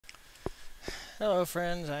Hello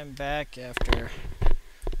friends, I'm back after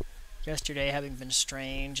yesterday having been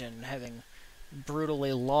strange and having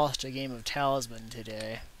brutally lost a game of Talisman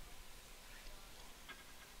today.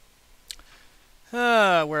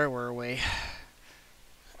 Where were we?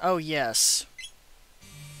 Oh yes.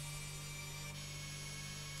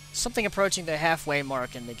 Something approaching the halfway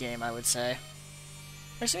mark in the game, I would say.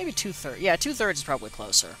 Actually, maybe 2/3. Yeah, 2/3 is probably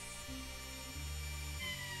closer.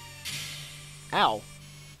 Ow.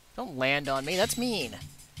 Don't land on me, that's mean.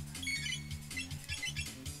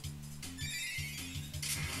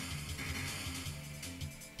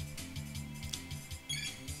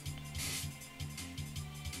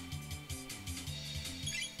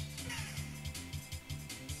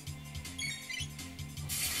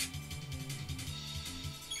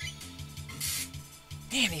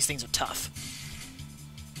 Man, these things are tough.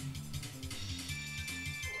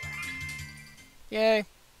 Yay.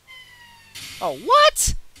 Oh,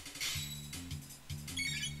 what?!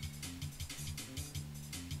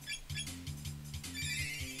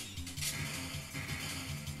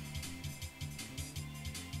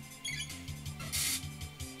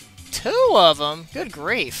 Two of them? Good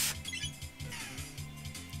grief.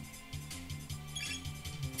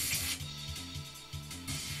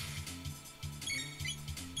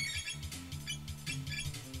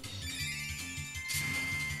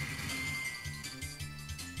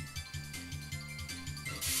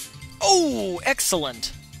 Oh,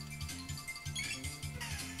 excellent.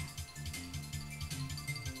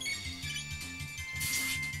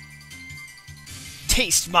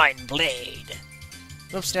 Taste mine blade.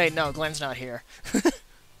 Oops, no, Glenn's not here.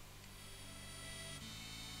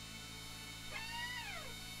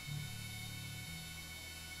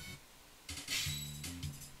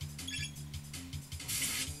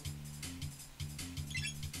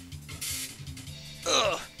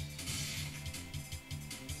 Ugh.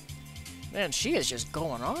 Man, she is just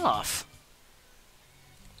going off.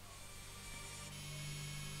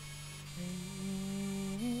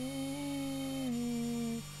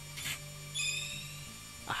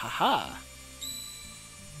 Ahaha.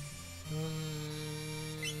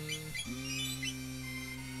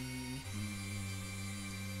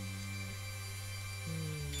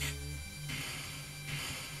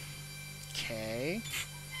 Okay.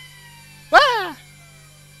 Wah!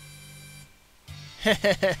 I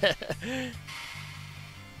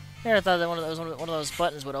thought that one of those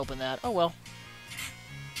buttons would open that. Oh well.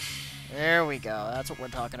 There we go. That's what we're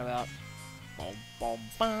talking about. And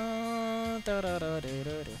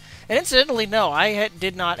incidentally, no, I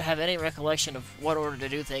did not have any recollection of what order to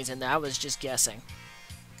do things in there. I was just guessing.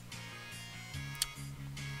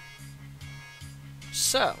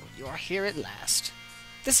 So, you are here at last.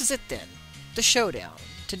 This is it then. The showdown.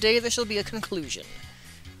 Today there shall be a conclusion.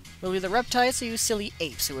 Will be the reptiles or you silly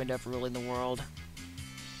apes who end up ruling the world?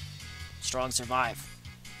 Strong survive.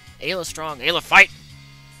 Ayla strong. Ayla fight!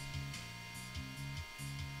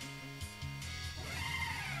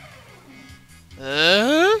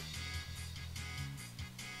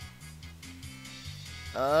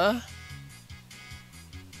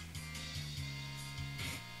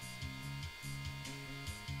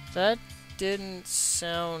 That didn't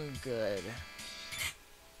sound good.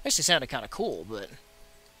 Actually sounded kind of cool, but...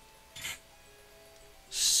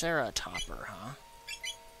 Sarah Topper, huh?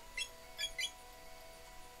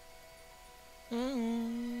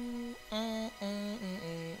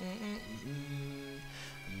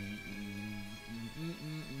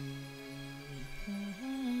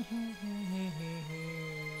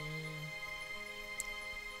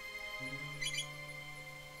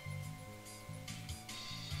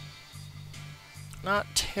 Not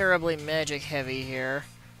terribly magic heavy here.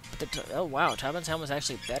 But oh wow, Tobin's helm was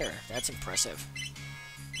actually better. That's impressive.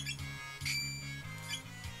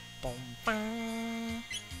 Boom, boom.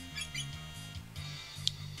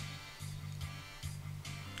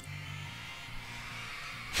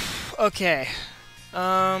 Okay.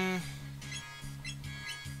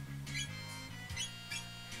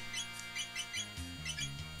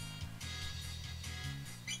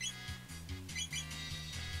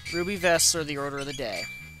 Ruby Vests are the order of the day.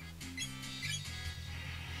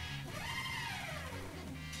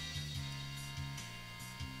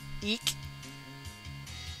 Eek.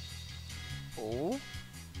 Oh.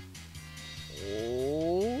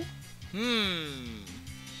 Oh.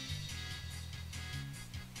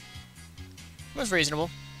 That's reasonable.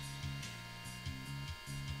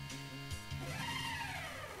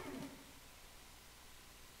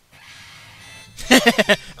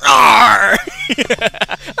 Arr!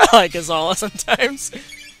 I like Azala sometimes.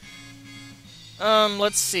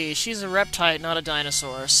 Let's see. She's a reptile, not a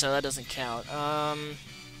dinosaur, so that doesn't count.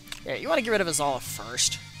 Yeah, you want to get rid of Azala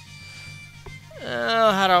first.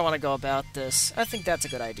 How do I want to go about this? I think that's a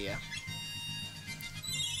good idea.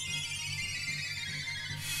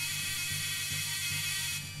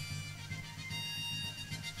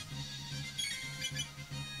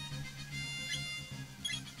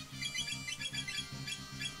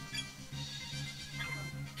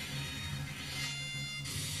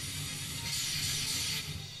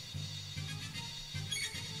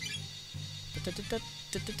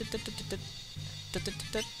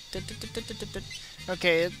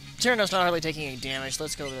 Okay, Chrono's not hardly taking any damage.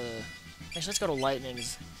 Let's go to... Actually, let's go to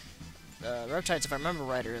Lightning's. Reptiles, if I remember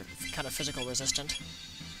right, are kind of physical resistant.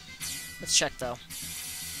 Let's check, though.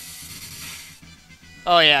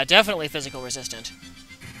 Oh yeah, definitely physical resistant.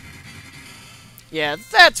 Yeah,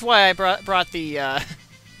 that's why I brought the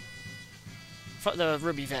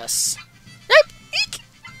Ruby Vests.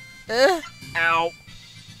 Ow.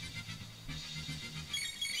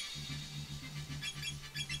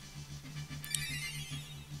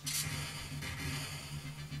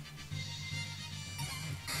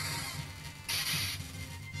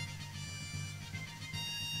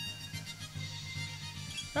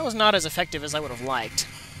 That was not as effective as I would have liked.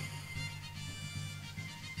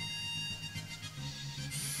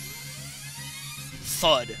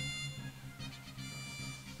 Thud.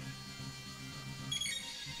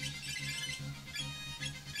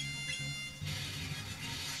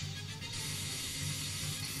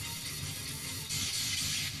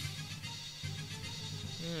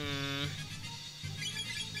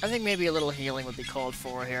 I think maybe a little healing would be called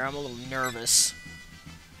for here. I'm a little nervous.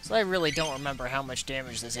 So I really don't remember how much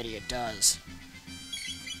damage this idiot does.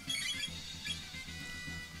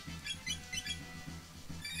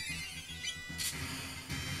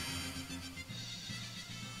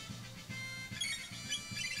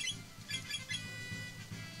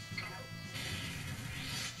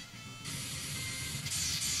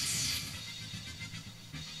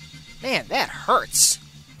 Man, that hurts.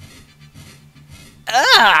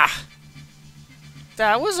 Ah!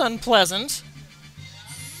 That was unpleasant.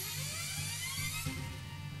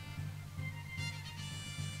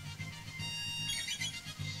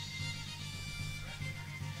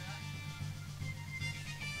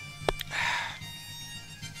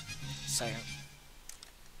 Second.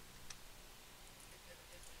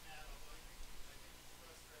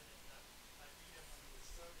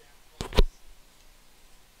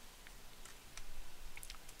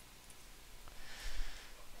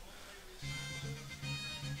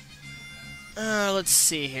 Let's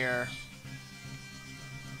see here.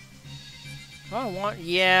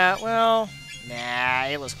 Yeah, well... Nah,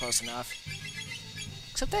 it was close enough.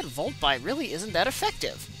 Except that Volt Bite really isn't that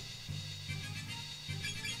effective.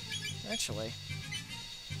 Actually.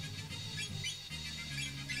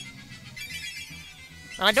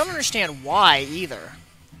 And I don't understand why, either.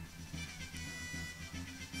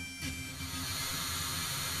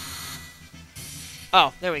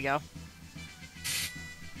 Oh, there we go.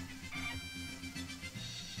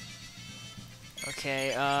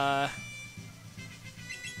 Okay,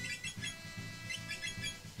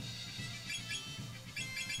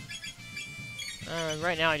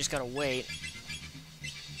 right now I just gotta wait.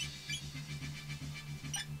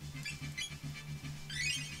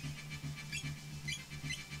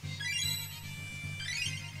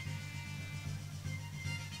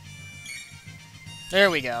 There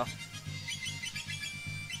we go.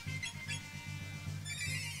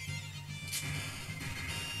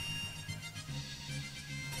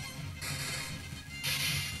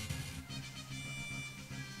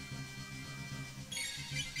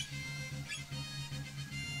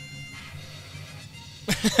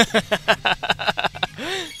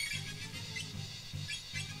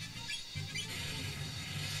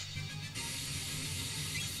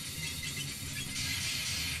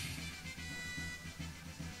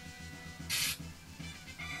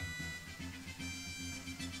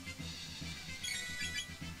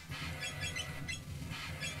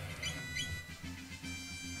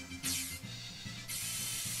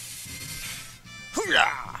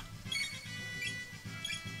 Hoorah!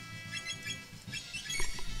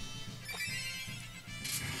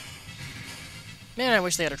 Man, I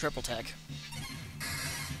wish they had a triple tech.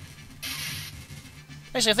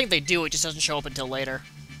 Actually, I think they do, it just doesn't show up until later.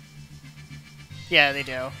 Yeah, they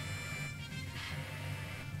do.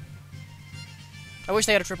 I wish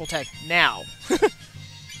they had a triple tech now.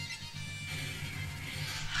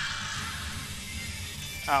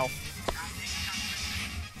 Oh.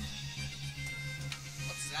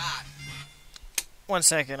 What's that? 1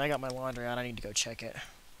 second, I got my laundry on, I need to go check it.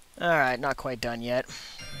 Alright, not quite done yet.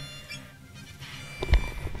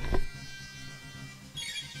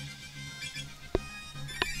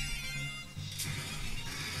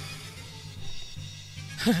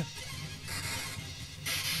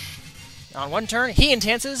 On one turn, he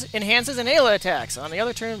enhances and Ayla attacks. On the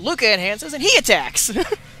other turn, Luca enhances and he attacks.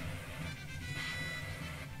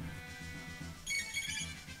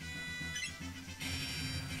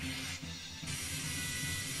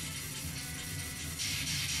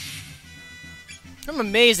 I'm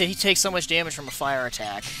amazed that he takes so much damage from a fire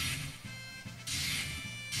attack.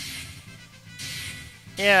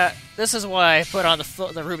 Yeah, this is why I put on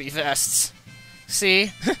the Ruby Vests.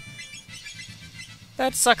 See?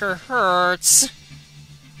 That sucker hurts.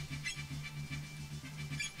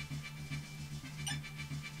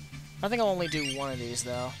 I think I'll only do one of these,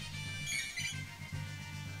 though.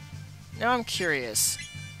 Now I'm curious.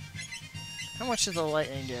 How much does the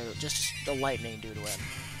lightning do? Just the lightning do to him?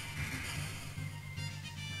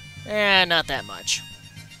 Eh, not that much.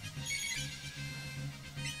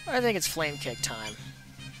 I think it's Flame Kick time.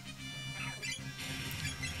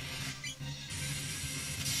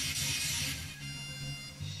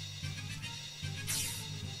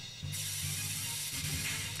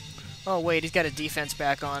 Oh wait, he's got a defense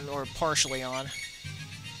back on, or partially on.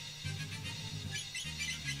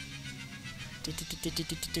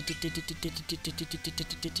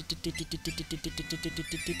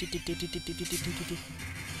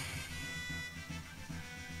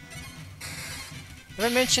 Have I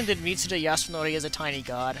mentioned that Mitsuda Yasunori is a tiny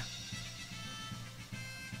god?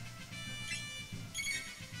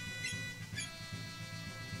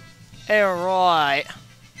 Alright.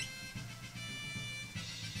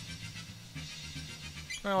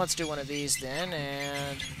 Well, let's do one of these then,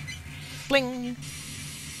 and... Bling!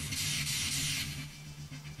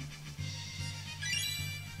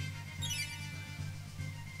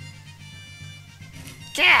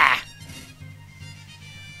 Gah!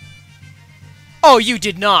 Oh, you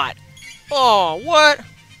did not! Oh, what?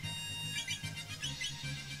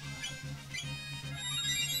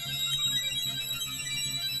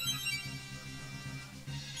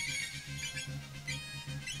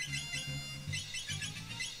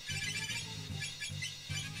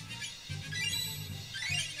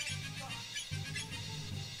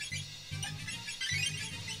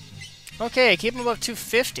 Okay, keep him above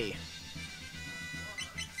 250.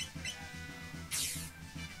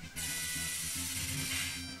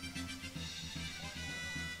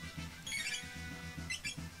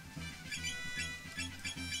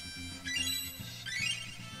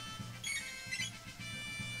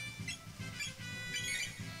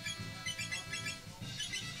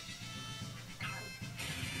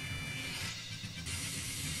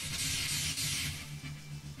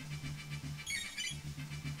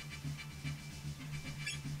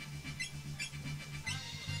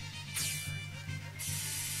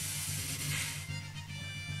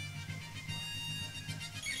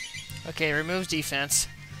 Okay, removes defense.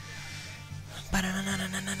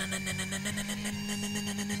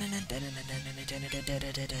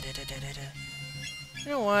 You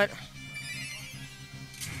know what?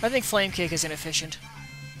 I think Flame Kick is inefficient.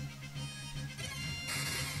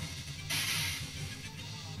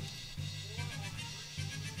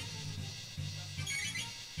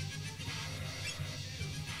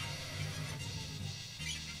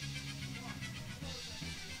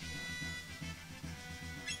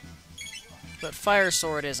 But Fire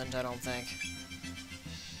Sword isn't, I don't think.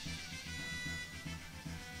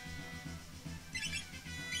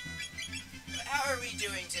 How are we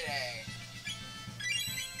doing today?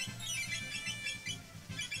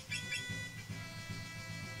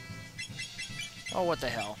 Oh, what the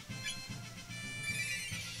hell.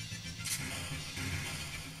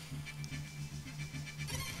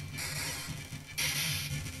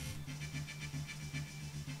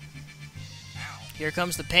 Ow. Here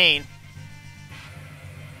comes the pain.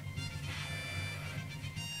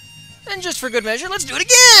 And just for good measure, let's do it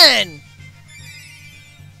again!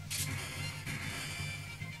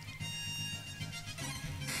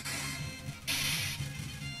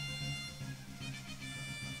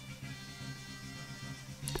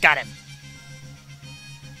 Got him.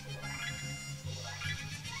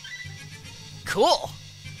 Cool.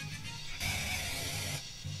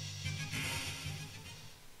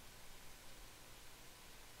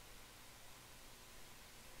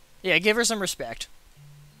 Yeah, give her some respect.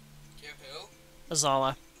 Give who?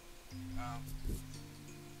 Azala. Oh.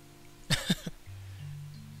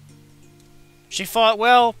 She fought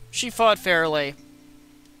well. She fought fairly.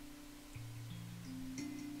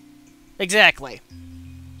 Exactly.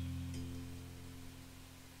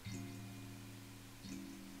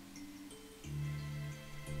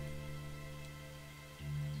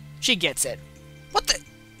 She gets it. What the?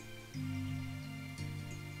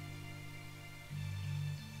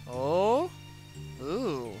 Oh?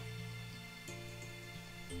 Ooh.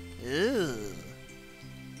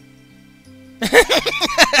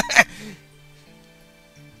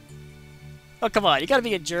 Oh, come on. You gotta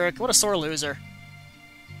be a jerk. What a sore loser.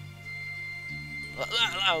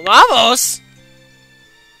 Lavos?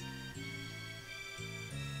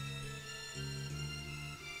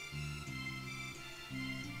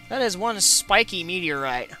 That is one spiky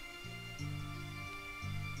meteorite.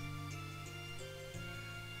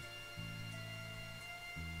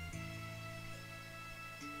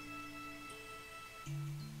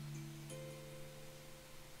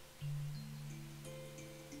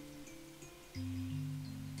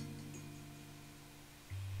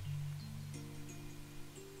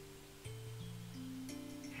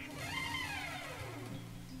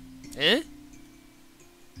 Eh?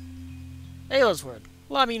 Ayla's word.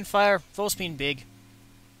 La mean fire, Vos mean big.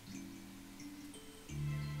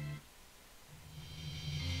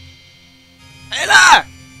 Ayla!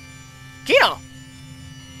 Kino!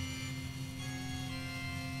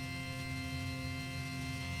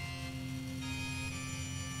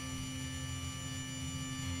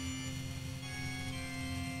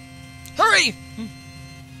 Hurry!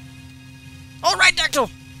 All right, Dactyl!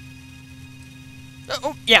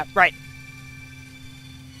 Oh, yeah, right.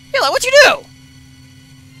 Ayla, what'd you do?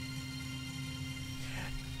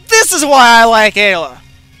 This is why I like Ayla.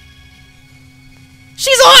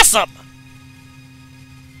 She's awesome!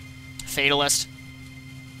 Fatalist.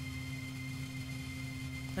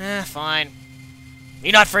 Fine.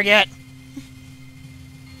 Me not forget.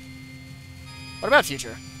 What about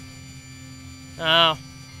future? Oh.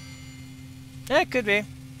 It could be.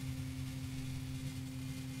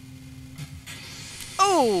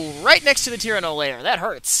 Oh, right next to the Tyranno lair. That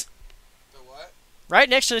hurts. The what? Right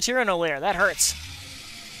next to the Tyranno lair. That hurts.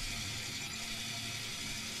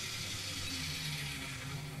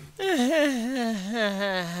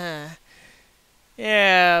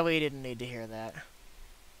 Yeah, we didn't need to hear that.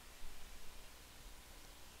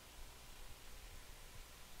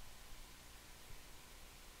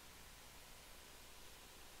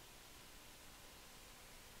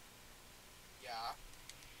 Yeah.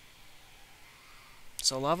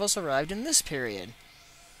 So Lavos arrived in this period.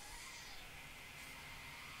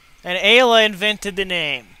 And Ayla invented the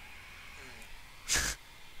name.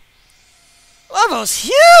 Lavos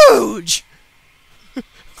huge!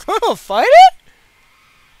 Chrono, fight it?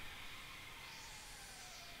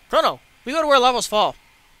 Chrono, we go to where Lavos fall.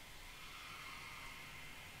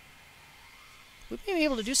 We may be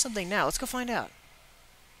able to do something now. Let's go find out.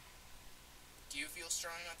 Do you feel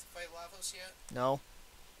strong enough to fight Lavos yet? No.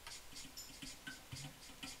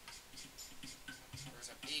 There's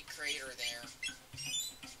a big crater there.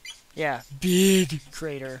 Yeah, big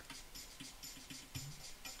crater.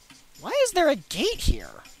 Why is there a gate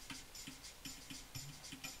here?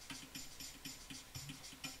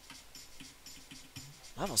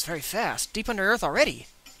 Level's very fast. Deep under Earth already.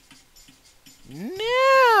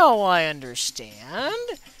 Now I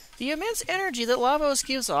understand. The immense energy that Lavos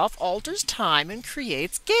gives off alters time and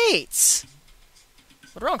creates gates.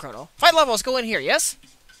 What's wrong, Chrono? Fight Lavos, go in here, yes?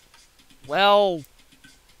 Well,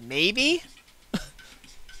 maybe? Maybe.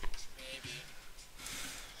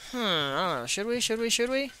 I don't know. Should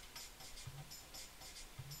we?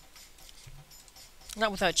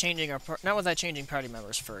 Not without changing party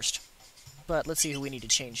members first. But let's see who we need to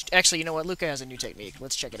change. Actually, you know what? Luca has a new technique.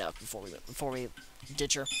 Let's check it out before we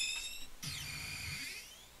ditch her.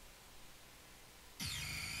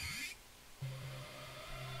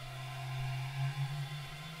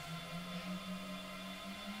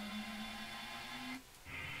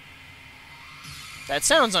 That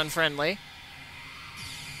sounds unfriendly.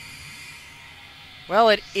 Well,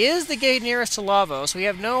 it is the gate nearest to Lavos. We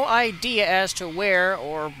have no idea as to where,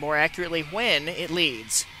 or more accurately, when it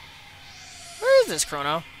leads. Where is this,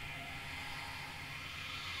 Chrono?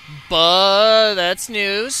 But that's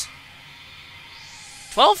news.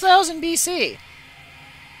 12,000 BC.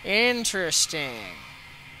 Interesting.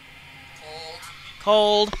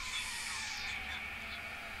 Cold.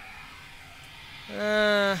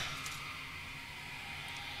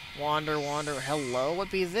 Wander. Hello,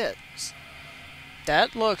 what be this?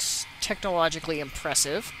 That looks technologically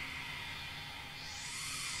impressive.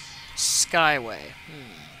 Skyway.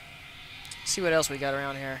 See what else we got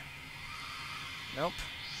around here. Nope.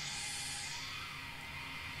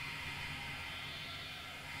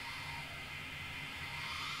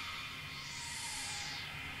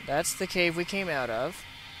 That's the cave we came out of.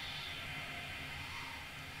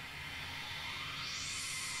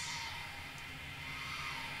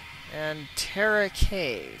 And Terra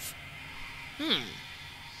Cave.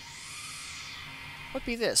 What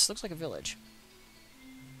be this? Looks like a village.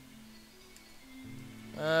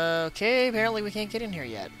 Okay, apparently we can't get in here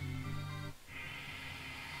yet.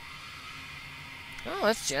 Oh,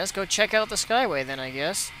 let's just go check out the Skyway then, I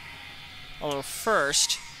guess. Although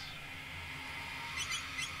first...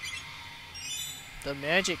 The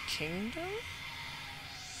Magic Kingdom?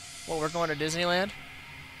 Well, we're going to Disneyland?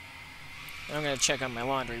 I'm going to check on my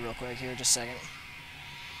laundry real quick here, just a second.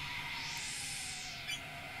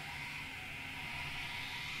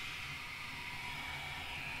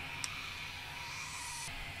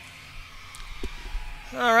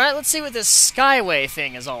 Alright, let's see what this Skyway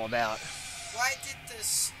thing is all about. Why did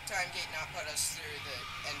this time gate not put us through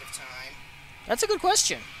the end of time? That's a good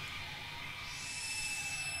question.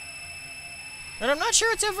 And I'm not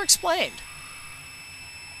sure it's ever explained.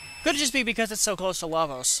 Could it just be because it's so close to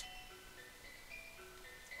Lavos?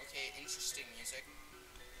 Okay, interesting music.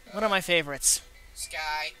 One of my favorites.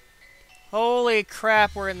 Sky. Holy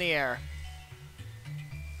crap, we're in the air.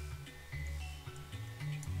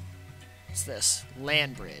 What's this?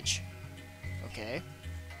 Land bridge. Okay.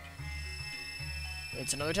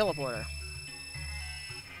 It's another teleporter.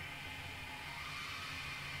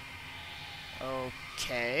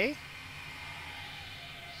 Okay.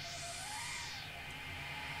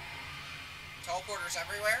 Teleporters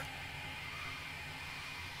everywhere.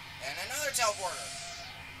 And another teleporter.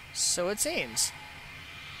 So it seems.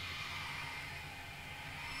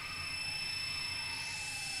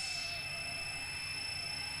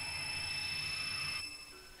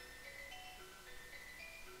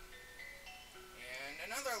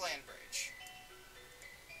 And another land bridge.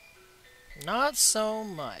 Not so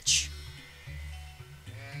much.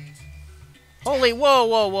 And Holy, whoa,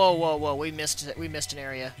 whoa, whoa, whoa, whoa! We missed an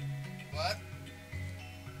area. what?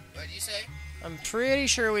 What did you say? I'm pretty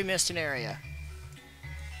sure we missed an area.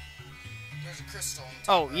 There's a crystal in the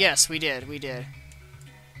top Oh, right. yes, we did. Hey,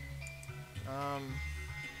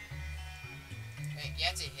 you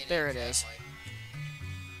have to hit There it it is. exactly.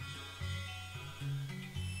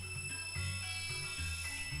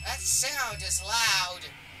 That sound is loud.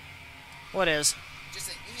 What is? Just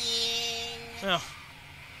a ying. Oh,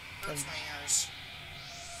 Hurts my ears.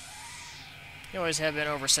 you always have been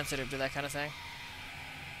oversensitive to that kind of thing.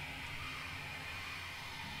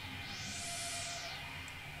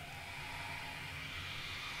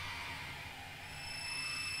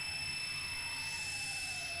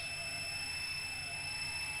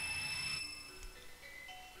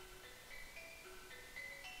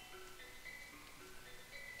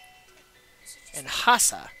 And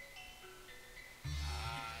Hassa.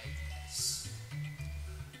 Yes.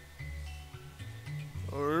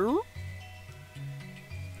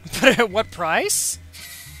 But at what price?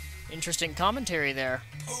 Interesting commentary there.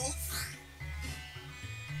 Poof.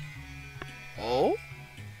 Oh?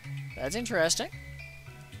 That's interesting.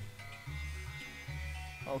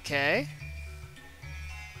 Okay.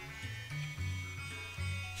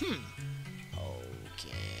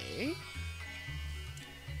 Okay.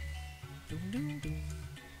 Doom, doom, doom,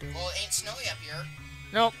 doom. Well, it ain't snowy up here.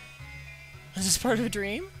 Nope. Is this part of a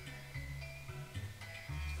dream?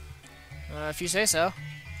 If you say so.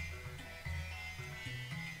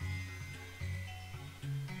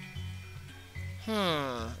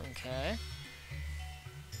 Okay.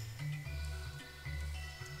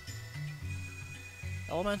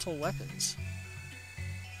 Elemental weapons.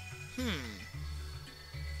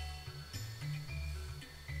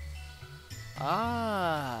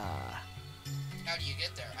 Ah. How do you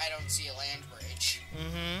get there? I don't see a land bridge.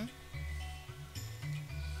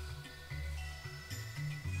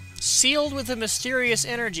 Sealed with a mysterious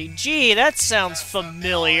energy. Gee, that sounds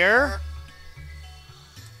familiar.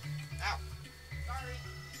 Ow.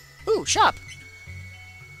 Sorry. Ooh, shop.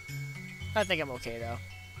 I think I'm okay, though.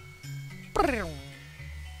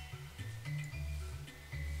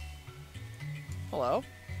 Hello?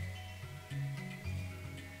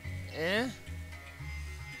 Eh?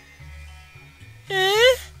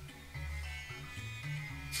 Eh?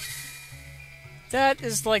 That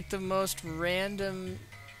is like the most random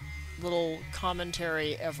little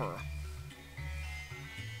commentary ever.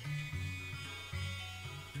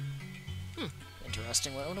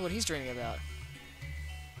 Interesting. I wonder what he's dreaming about.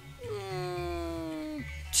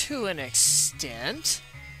 To an extent.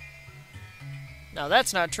 Now,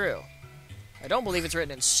 that's not true. I don't believe it's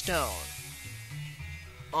written in stone.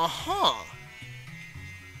 Uh-huh.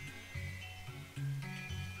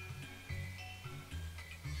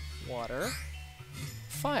 Water.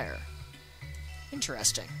 Fire.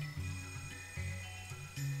 Interesting.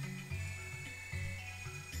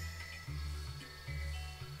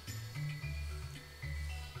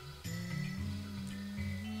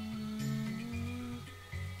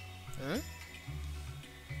 Huh?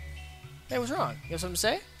 Hey, what's wrong? You have something to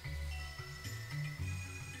say?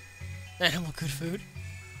 Animal good food?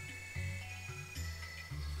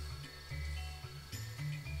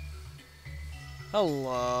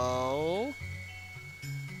 Hello?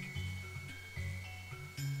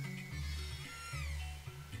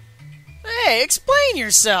 Hey, explain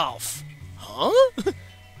yourself! Huh?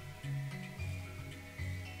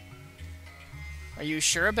 Are you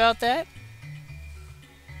sure about that?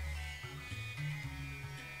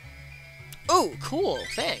 Oh, cool,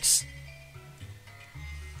 thanks.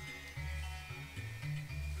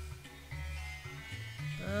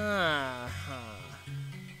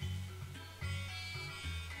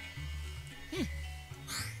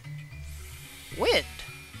 Wind.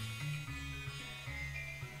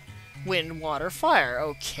 Wind, water, fire.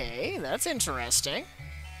 Okay, that's interesting.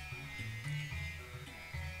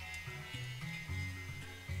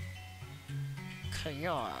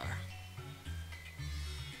 Kayar.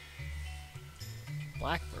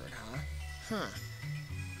 Blackbird, huh? Huh.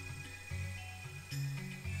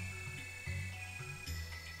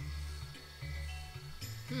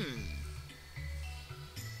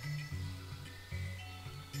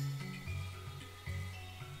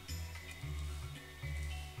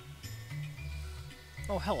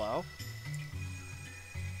 Oh, hello.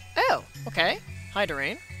 Oh, okay. Hi,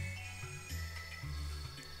 Doreen.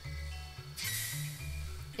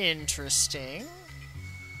 Interesting.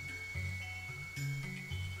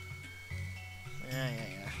 Yeah.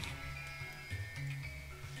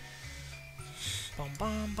 Bum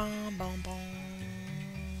bum bum bum bum.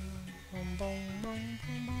 Bum bum bum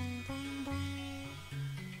bum bum bum.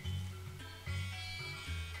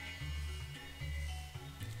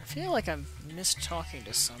 I feel like I've missed talking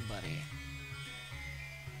to somebody.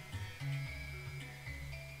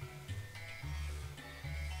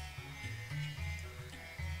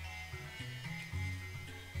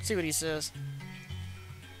 See what he says.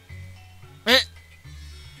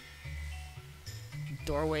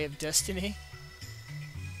 Doorway of Destiny.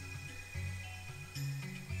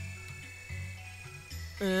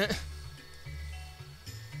 Huh.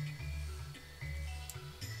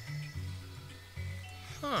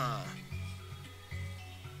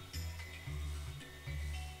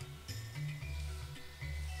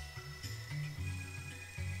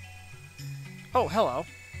 Oh, hello.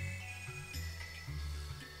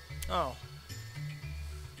 Oh.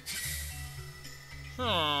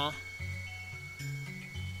 Huh.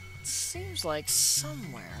 It seems like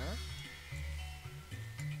somewhere.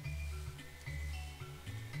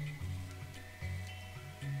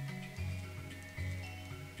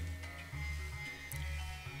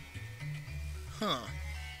 Huh.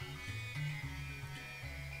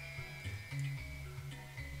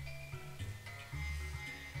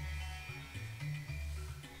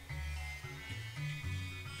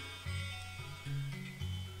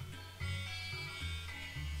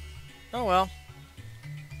 Oh well.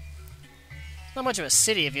 Not much of a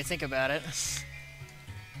city if you think about it.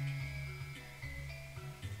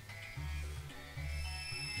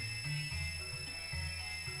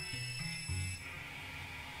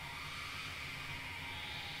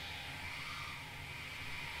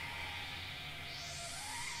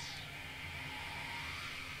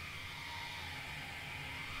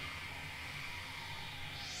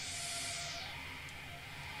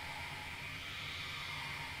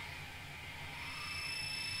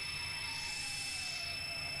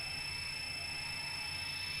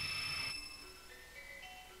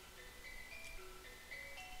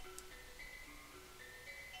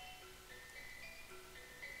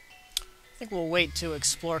 I think we'll wait to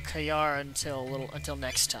explore Kayar until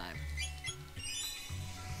next time.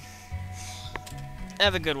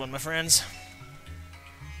 Have a good one, my friends.